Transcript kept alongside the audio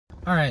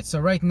Alright, so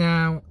right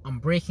now I'm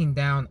breaking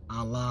down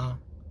Allah.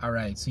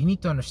 Alright, so you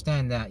need to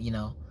understand that,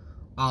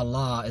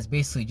 Allah is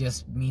basically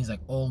just means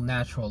like all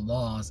natural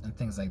laws and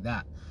things like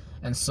that.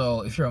 And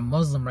so if you're a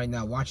Muslim right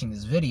now watching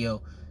this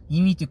video,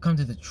 you need to come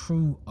to the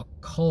true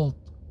occult,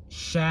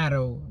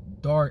 shadow,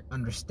 dark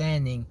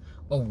understanding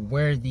of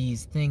where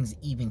these things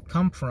even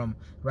come from,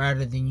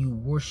 rather than you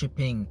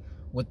worshiping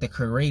what the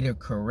creator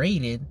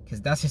created,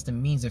 because that's just a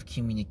means of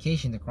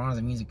communication. The Quran is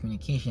a means of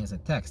communication, as a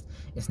text.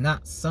 It's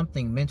not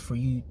something meant for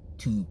you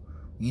to,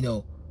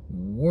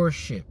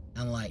 worship.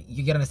 And like,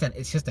 you gotta understand,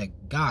 it's just a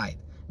guide.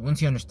 And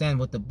once you understand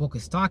what the book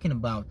is talking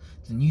about,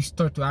 then you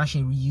start to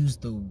actually reuse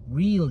the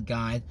real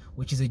guide,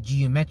 which is a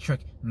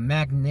geometric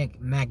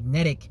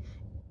magnetic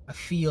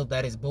field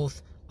that is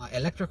both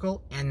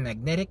electrical and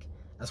magnetic,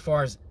 as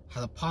far as how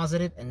the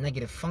positive and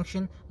negative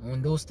function. And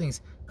when those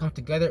things come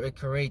together, it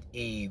creates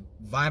a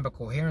vibe of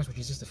coherence, which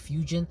is just a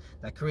fusion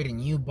that creates a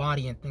new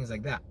body and things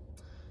like that.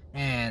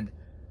 And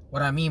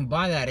what I mean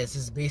by that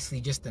is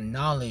basically just the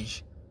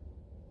knowledge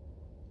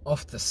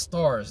of the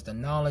stars, the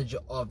knowledge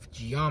of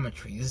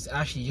geometry. This is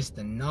actually just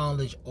the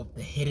knowledge of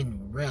the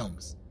hidden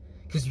realms,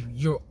 because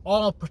you're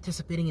all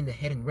participating in the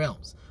hidden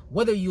realms,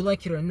 whether you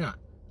like it or not.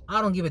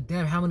 I don't give a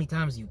damn how many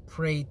times you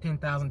pray,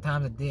 10,000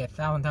 times a day,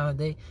 1,000 times a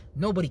day.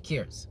 Nobody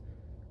cares.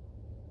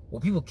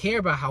 What people care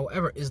about,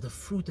 however, is the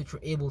fruit that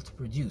you're able to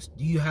produce.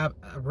 Do you have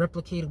a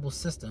replicatable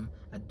system,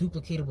 a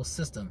duplicatable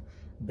system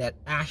that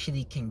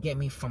actually can get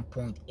me from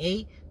point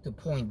A to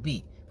point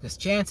B? Because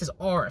chances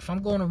are, if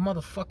I'm going to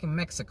motherfucking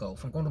Mexico,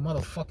 if I'm going to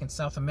motherfucking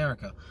South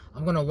America,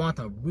 I'm going to want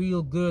a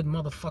real good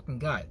motherfucking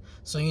guide.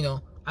 So,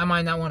 I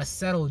might not want to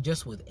settle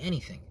just with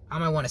anything. I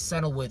might want to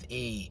settle with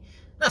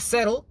not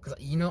settle, because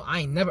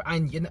I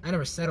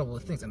never settle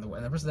with things. And the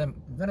person that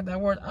invented that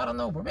word, I don't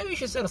know, but maybe you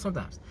should settle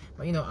sometimes.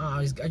 But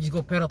I just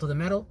go pedal to the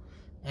metal,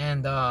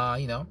 and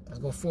let's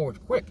go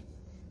forward quick.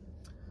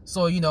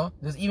 So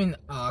there's even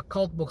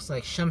cult books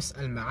like Shams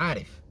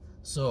al-Ma'arif.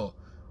 So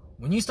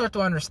when you start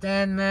to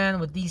understand, man,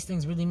 what these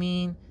things really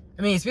mean,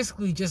 it's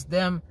basically just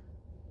them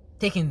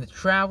taking the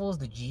travels,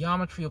 the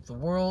geometry of the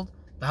world,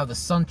 how the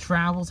sun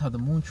travels, how the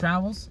moon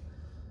travels,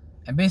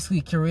 and basically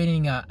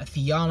creating a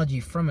theology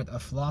from it, a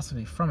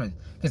philosophy from it.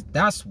 Because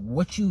that's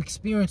what you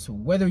experience,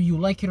 whether you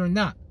like it or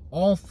not.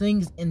 All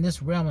things in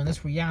this realm, in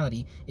this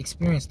reality,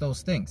 experience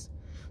those things.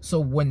 So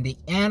when the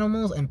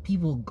animals and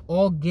people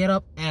all get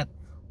up at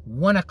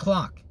 1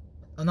 o'clock,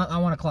 not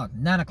 1 o'clock,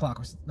 9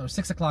 o'clock, or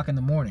 6 o'clock in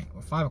the morning,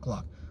 or 5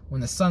 o'clock,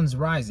 when the sun's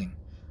rising,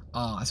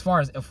 as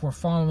far as if we're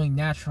following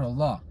natural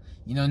law,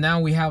 now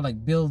we have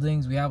like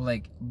buildings, we have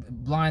like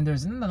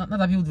blinders. Not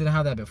that people didn't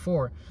have that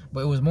before,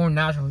 but it was more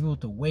natural for people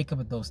to wake up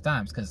at those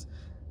times, because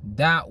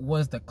that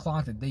was the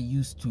clock that they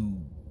used to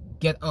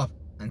get up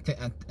and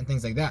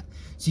things like that.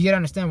 So you gotta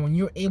understand, when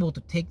you're able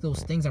to take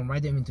those things and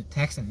write them into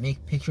text and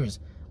make pictures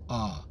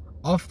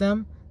of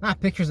them, not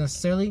pictures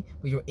necessarily,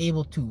 but you're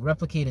able to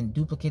replicate and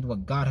duplicate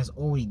what God has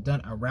already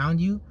done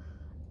around you,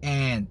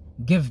 and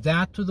give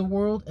that to the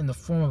world in the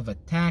form of a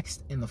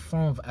text, in the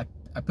form of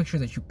a picture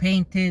that you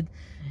painted,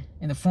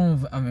 in the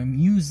form of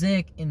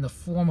music, in the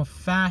form of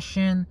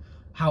fashion.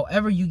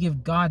 However you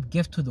give God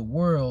gift to the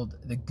world,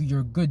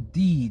 your good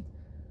deed,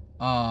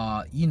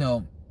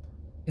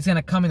 it's going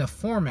to come in a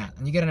format.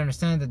 And you got to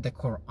understand that the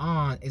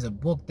Quran is a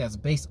book that's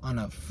based on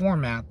a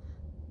format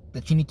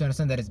that you need to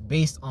understand, that is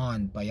based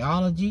on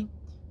biology,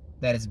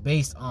 that is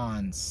based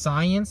on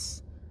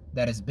science,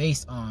 that is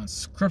based on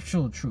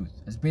scriptural truth.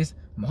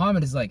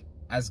 Muhammad is like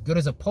as good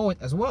as a poet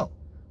as well.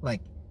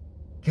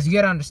 Because you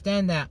got to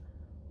understand that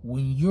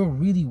when you're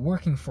really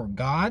working for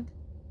God,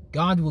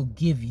 God will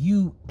give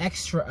you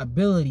extra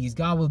abilities.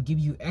 God will give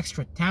you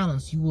extra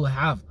talents. You will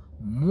have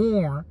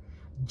more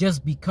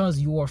just because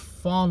you are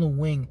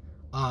following,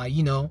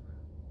 the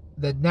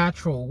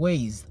natural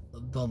ways,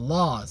 the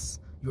laws.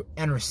 You're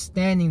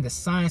understanding the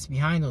science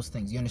behind those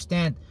things. You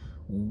understand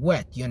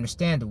wet. You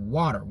understand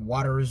water.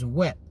 Water is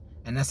wet.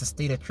 And that's a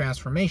state of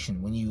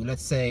transformation. When you,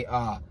 let's say,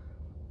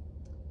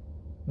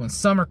 when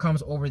summer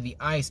comes over the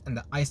ice and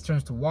the ice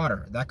turns to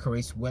water, that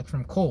creates wet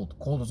from cold.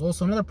 Cold is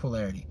also another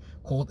polarity.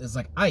 Cold is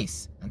like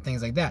ice and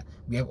things like that.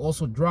 We have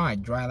also dry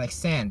like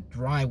sand.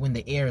 Dry when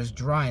the air is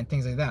dry and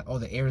things like that. Oh,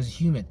 the air is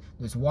humid.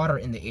 There's water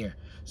in the air.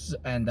 So,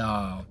 and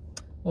what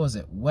was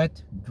it?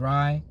 Wet,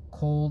 dry,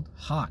 cold,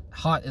 hot.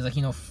 Hot is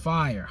like,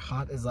 fire.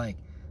 Hot is like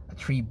a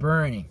tree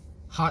burning.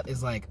 Hot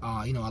is like,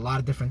 a lot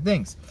of different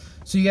things.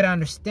 So you got to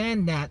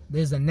understand that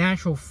there's a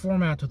natural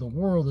format to the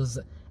world. There's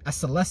a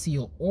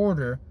celestial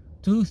order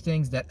to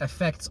things that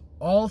affects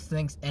all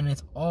things, and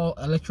it's all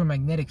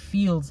electromagnetic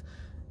fields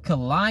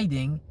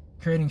colliding,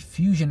 creating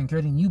fusion and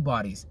creating new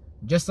bodies.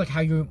 Just like how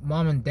your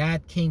mom and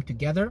dad came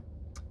together,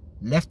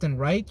 left and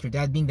right, your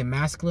dad being the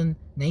masculine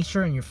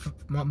nature and your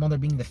mother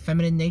being the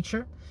feminine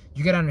nature,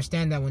 you got to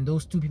understand that when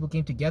those two people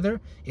came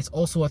together, it's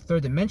also a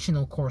third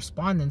dimensional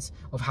correspondence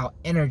of how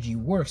energy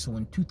works. So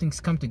when two things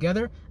come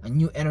together, a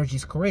new energy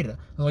is created.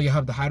 So you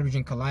have the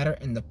Hydrogen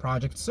Collider in the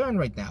Project CERN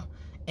right now.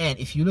 And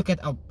if you look at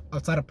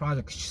outside of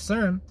Project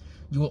CERN,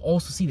 you will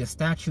also see the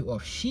statue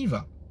of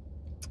Shiva.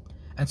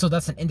 And so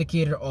that's an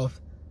indicator of,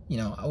 you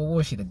know, what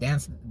was she, the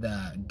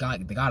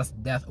goddess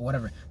of death or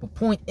whatever. But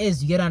point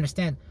is, you gotta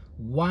understand,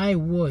 why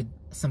would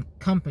some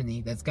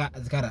company that's got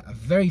a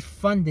very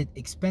funded,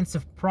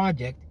 expensive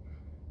project,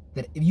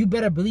 that if you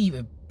better believe,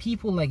 if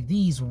people like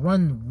these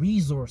run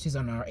resources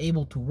and are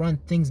able to run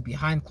things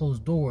behind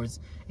closed doors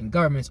in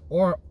governments,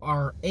 or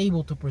are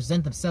able to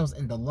present themselves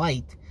in the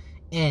light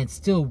and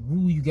still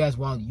rule you guys,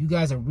 while you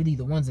guys are really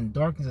the ones in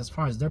darkness as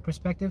far as their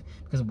perspective,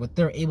 because of what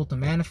they're able to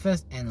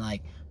manifest and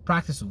like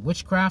practice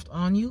witchcraft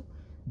on you,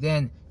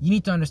 then you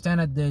need to understand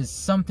that there's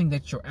something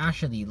that you're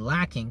actually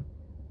lacking,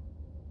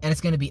 and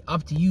it's going to be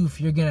up to you if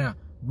you're going to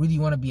really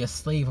want to be a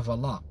slave of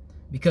Allah.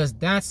 Because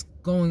that's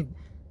going,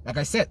 like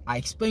I said, I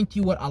explained to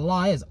you what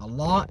Allah is.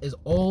 Allah is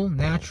all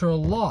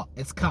natural law.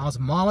 It's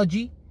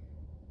cosmology,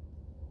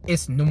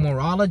 it's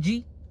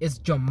numerology, it's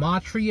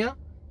gematria,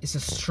 it's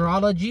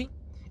astrology,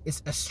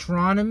 it's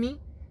astronomy,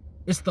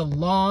 it's the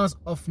laws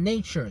of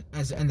nature,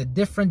 and the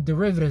different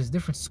derivatives,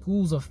 different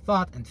schools of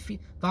thought and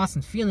thoughts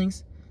and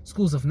feelings,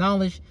 schools of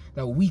knowledge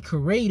that we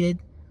created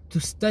to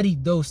study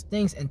those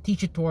things and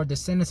teach it to our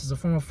descendants as a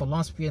form of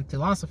philosophy and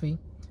theosophy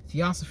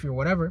or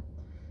whatever,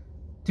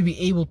 to be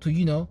able to,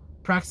 you know,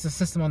 practice a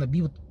system on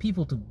the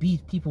people to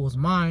beat people's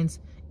minds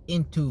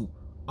into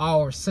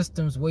our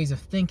systems, ways of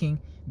thinking,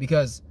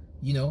 because,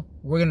 you know,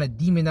 we're going to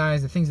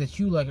demonize the things that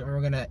you like, and we're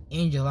going to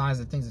angelize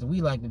the things that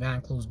we like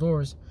behind closed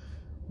doors.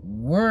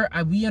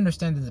 We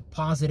understand the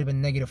positive and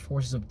negative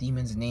forces of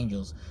demons and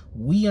angels.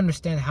 We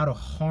understand how to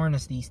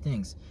harness these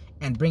things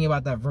and bring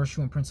about that virtue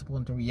and principle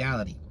into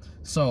reality.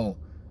 So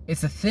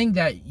it's a thing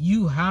that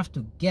you have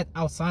to get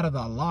outside of the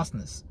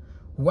lostness.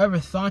 Whoever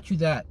thought you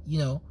that, you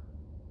know,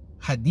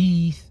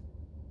 hadith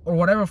or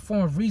whatever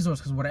form of resource,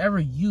 because whatever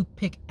you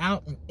pick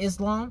out in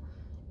Islam,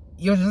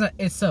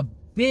 it's a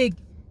big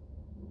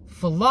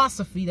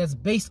philosophy that's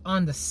based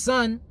on the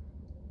sun.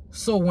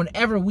 So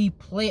whenever we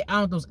play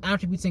out those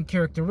attributes and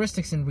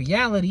characteristics in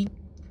reality,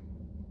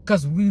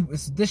 because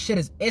this shit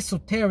is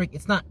esoteric,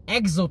 it's not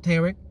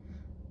exoteric.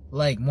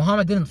 Like,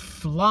 Muhammad didn't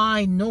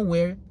fly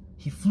nowhere,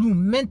 he flew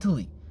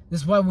mentally.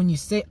 This is why when you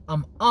say,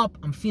 I'm up,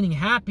 I'm feeling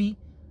happy,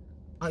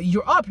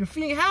 you're up, you're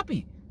feeling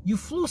happy. You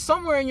flew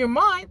somewhere in your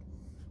mind.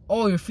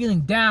 Oh, you're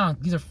feeling down.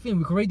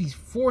 We create these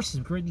forces,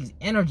 we create these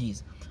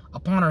energies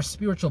upon our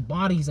spiritual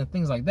bodies and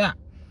things like that.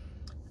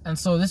 And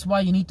so this is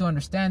why you need to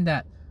understand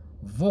that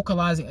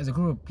vocalizing as a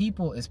group of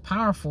people is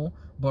powerful,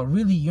 but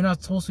really you're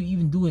not supposed to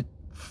even do it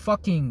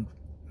fucking,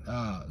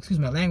 excuse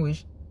my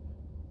language,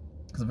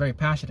 because I'm very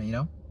passionate, you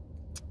know.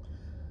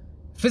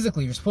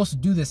 Physically, you're supposed to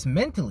do this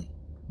mentally.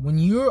 When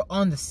you're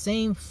on the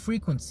same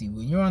frequency,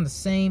 when you're on the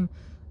same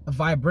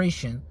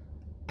vibration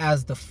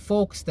as the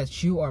folks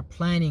that you are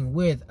planning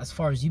with, as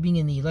far as you being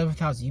in the 11th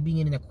house, you being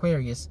in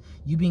Aquarius,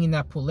 you being in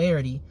that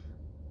polarity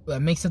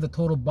that makes it the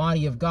total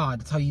body of God.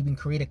 That's how you can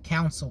create a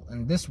council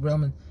in this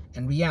realm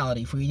and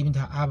reality, for you even to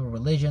have a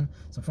religion,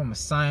 some form of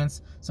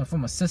science, some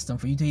form of system,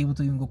 for you to be able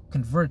to even go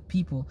convert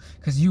people,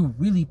 because you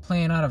really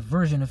playing out a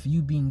version of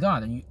you being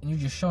God, and you're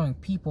just showing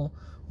people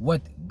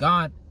what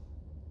God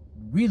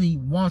really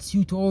wants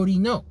you to already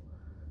know.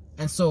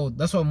 And so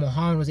that's what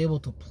Muhammad was able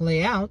to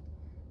play out.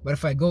 But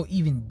if I go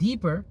even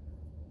deeper,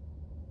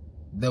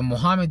 the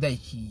Muhammad that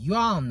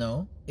y'all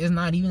know is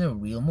not even a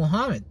real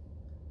Muhammad.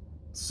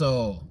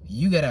 So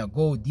you gotta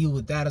go deal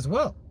with that as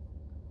well.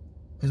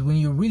 Because when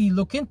you really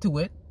look into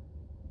it,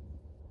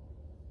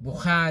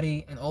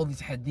 Bukhari and all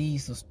these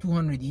hadiths, those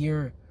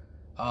 200-year,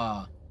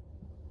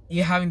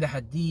 you're having the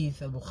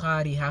hadith of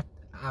Bukhari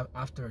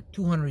after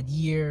 200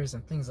 years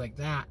and things like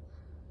that.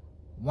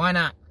 Why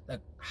not? Like,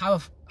 how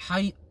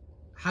you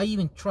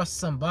even trust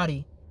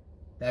somebody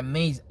that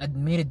made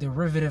a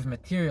derivative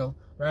material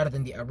rather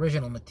than the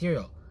original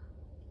material?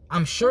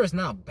 I'm sure it's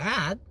not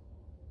bad,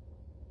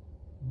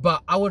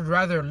 but I would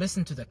rather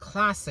listen to the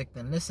classic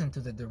than listen to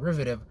the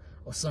derivative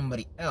of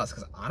somebody else,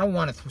 because I don't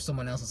want it through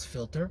someone else's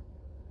filter.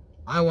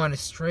 I want it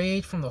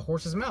straight from the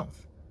horse's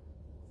mouth.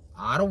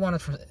 I don't want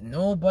it from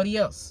nobody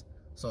else.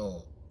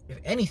 So if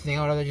anything,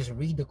 I would rather just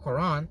read the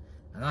Quran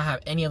and not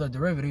have any other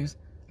derivatives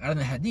other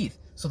than hadith.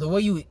 So the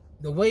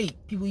way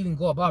people even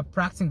go about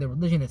practicing the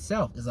religion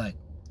itself is like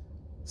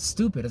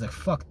stupid. It's like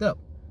fucked up.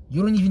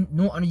 You don't even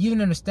know, you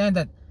don't understand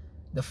that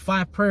the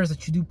 5 prayers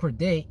that you do per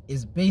day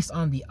is based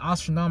on the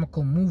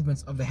astronomical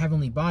movements of the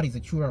heavenly bodies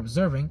that you are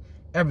observing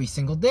every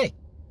single day.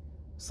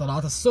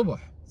 Salat al-Subh,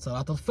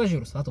 Salat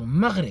al-Fajr, Salat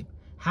al-Maghrib.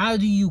 How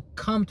do you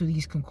come to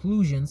these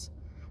conclusions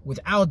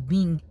without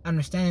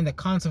understanding the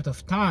concept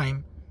of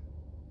time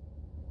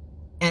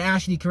and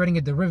actually creating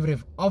a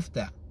derivative of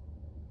that?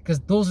 Because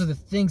those are the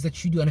things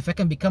that you do. And if I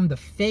can become the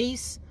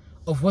face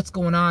of what's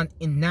going on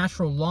in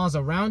natural laws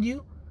around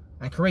you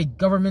and create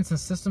governments and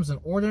systems and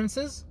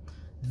ordinances,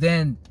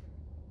 then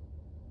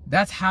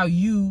that's how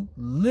you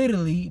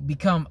literally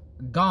become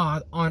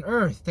God on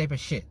earth type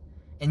of shit.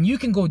 And you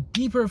can go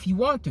deeper if you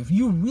want to. If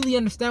you really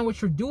understand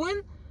what you're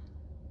doing,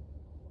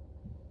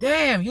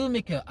 damn, you'll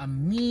make a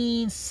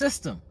mean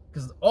system.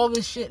 Because all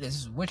this shit is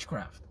just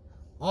witchcraft.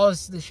 All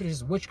this shit is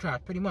just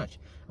witchcraft, pretty much.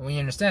 And when you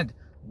understand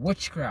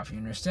witchcraft, you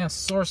understand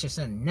sorcery,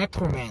 you understand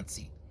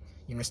necromancy,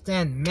 you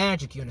understand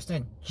magic, you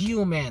understand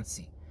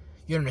geomancy,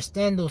 you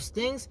understand those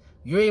things,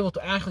 you're able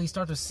to actually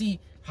start to see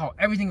how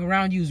everything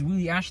around you is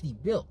really actually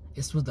built.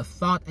 It's with the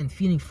thought and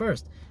feeling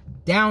first,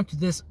 down to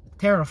this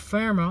terra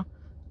firma,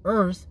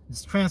 earth,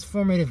 this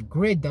transformative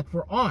grid that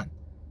we're on.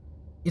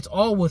 It's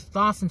all with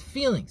thoughts and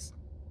feelings.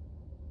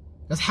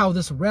 That's how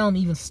this realm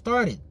even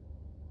started.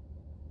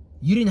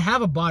 You didn't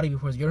have a body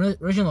before. Your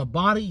original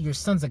body, your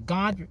sons of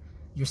God,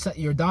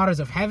 your daughters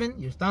of heaven,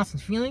 your thoughts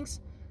and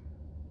feelings.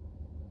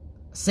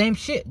 Same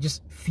shit,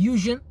 just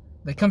fusion.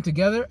 They come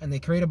together and they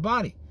create a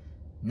body.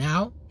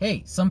 Now,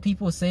 hey, some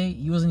people say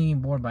you wasn't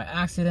even born by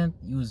accident.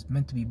 You was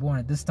meant to be born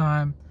at this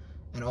time,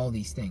 and all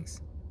these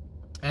things.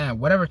 And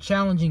whatever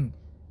challenging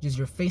just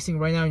you're facing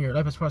right now in your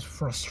life as far as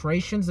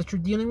frustrations that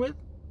you're dealing with,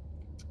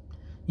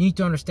 you need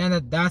to understand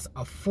that that's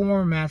a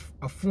form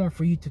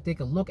for you to take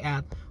a look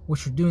at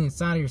what you're doing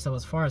inside of yourself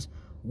as far as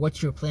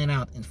what you're playing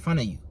out in front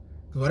of you.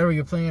 Because whatever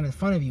you're playing out in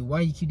front of you,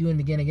 why do you keep doing it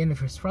again and again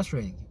if it's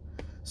frustrating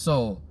you?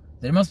 So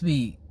there must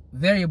be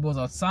variables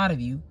outside of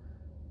you.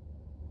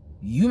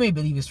 You may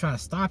believe it's trying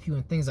to stop you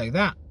and things like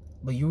that,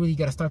 but you really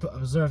got to start to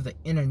observe the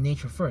inner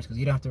nature first, because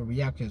you don't have to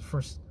react to it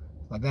first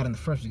like that in the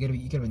first. You gotta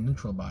be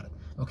neutral about it.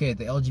 Okay,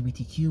 the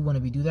LGBTQ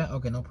want to do that?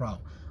 Okay, no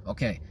problem.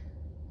 Okay,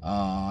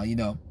 you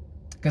know,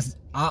 because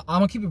I'm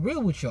gonna keep it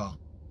real with y'all.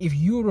 If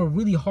you're a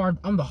really hard,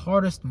 I'm the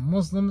hardest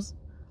Muslims,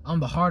 I'm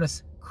the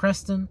hardest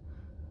Christian,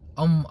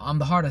 I'm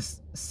the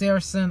hardest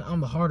Saracen,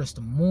 I'm the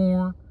hardest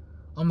Moor,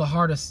 I'm the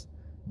hardest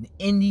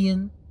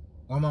Indian,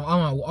 or I'm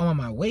on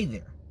my way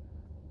there.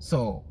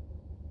 So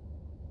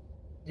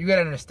you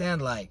gotta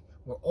understand, like,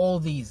 where all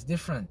these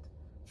different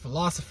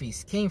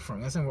philosophies came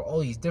from. That's where all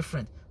these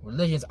different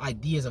religions,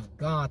 ideas of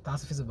God,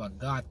 philosophies about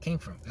God came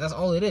from. That's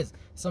all it is.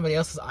 Somebody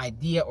else's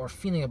idea or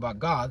feeling about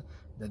God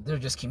that they're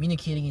just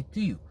communicating it to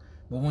you.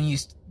 But when you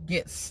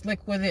get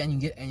slick with it and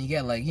you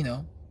get like, you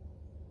know,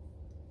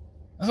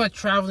 that's why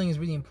traveling is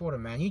really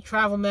important, man. You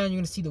travel, man, you're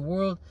gonna see the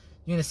world.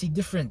 You're gonna see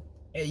different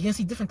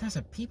types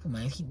of people,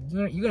 man.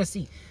 You're gonna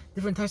see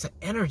different types of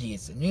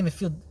energies, and you're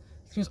gonna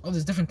experience all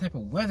this different type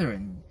of weather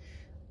and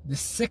the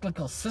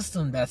cyclical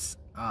system that's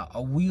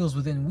wheels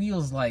within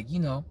wheels, like, you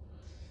know,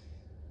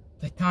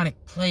 tectonic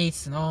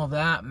plates and all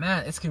that,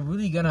 man. It's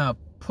really gonna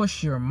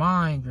push your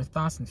mind, your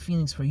thoughts and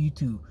feelings for you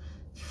to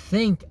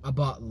think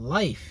about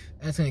life,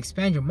 and it's gonna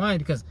expand your mind,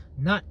 because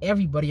not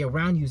everybody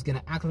around you is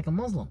gonna act like a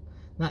Muslim.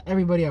 Not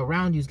everybody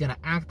around you is gonna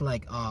act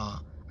like a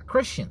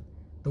Christian.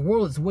 The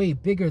world is way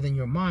bigger than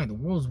your mind. The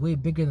world is way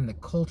bigger than the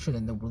culture,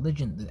 than the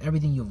religion, than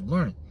everything you've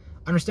learned.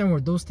 Understand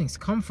where those things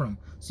come from,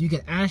 so you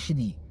can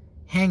actually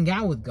hang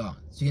out with God.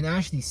 So you can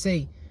actually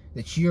say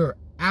that you're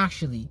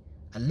actually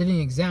a living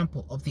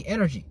example of the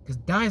energy. Because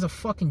God is a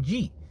fucking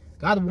G.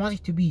 God wants you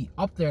to be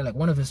up there like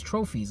one of his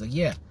trophies. Like,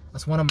 yeah,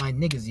 that's one of my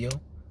niggas, yo.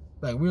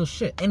 Like, real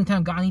shit.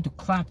 Anytime God needs to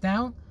clap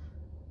down,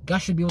 God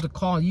should be able to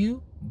call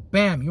you.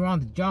 Bam, you're on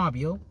the job,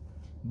 yo.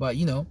 But,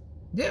 you know,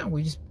 yeah,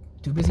 we're just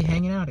too busy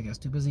hanging out, I guess.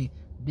 Too busy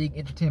being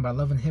entertained by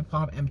loving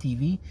hip-hop,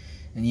 MTV,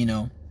 and, you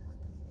know,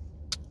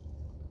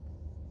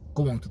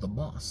 going to the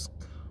mosque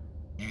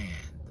and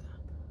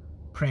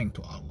praying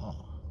to Allah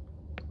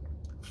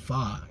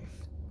 5,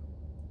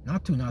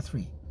 not 2, not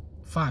 3,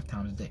 5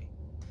 times a day.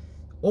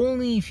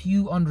 Only if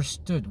you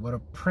understood what a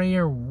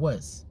prayer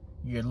was,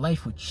 your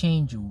life would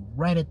change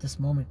right at this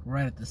moment,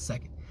 right at this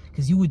second.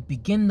 Because you would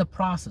begin the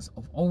process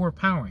of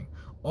overpowering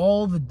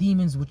all the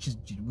demons which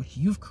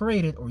you've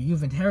created or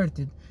you've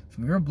inherited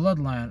from your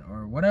bloodline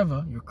or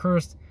whatever, your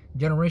cursed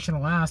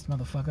generational ass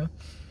motherfucker.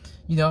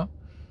 You know,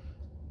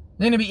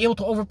 they're going to be able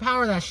to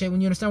overpower that shit when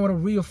you understand what a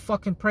real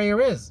fucking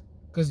prayer is.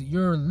 Because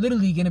you're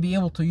literally going to be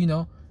able to, you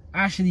know,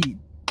 actually,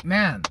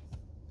 man,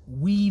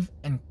 weave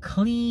and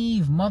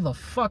cleave,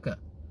 motherfucker.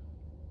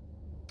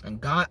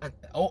 And God,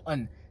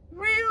 and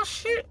real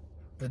shit.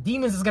 The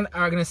demons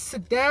are gonna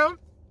sit down,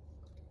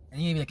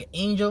 and you're gonna be like an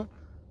angel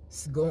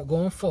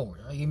going forward.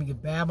 You're gonna be a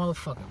bad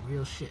motherfucker.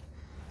 Real shit.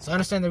 So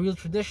understand the real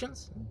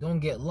traditions. Don't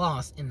get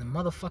lost in the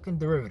motherfucking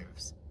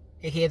derivatives.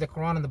 AKA the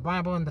Quran and the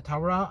Bible and the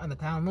Torah and the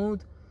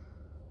Talmud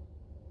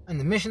and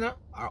the Mishnah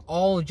are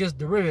all just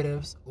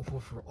derivatives of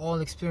what we're all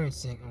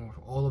experiencing and what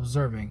we're all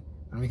observing.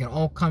 And we can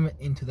all come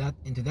into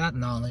that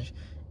knowledge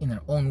in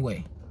our own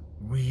way.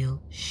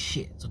 Real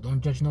shit. So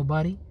don't judge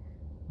nobody,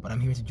 but I'm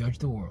here to judge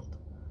the world.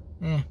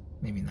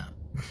 Maybe not.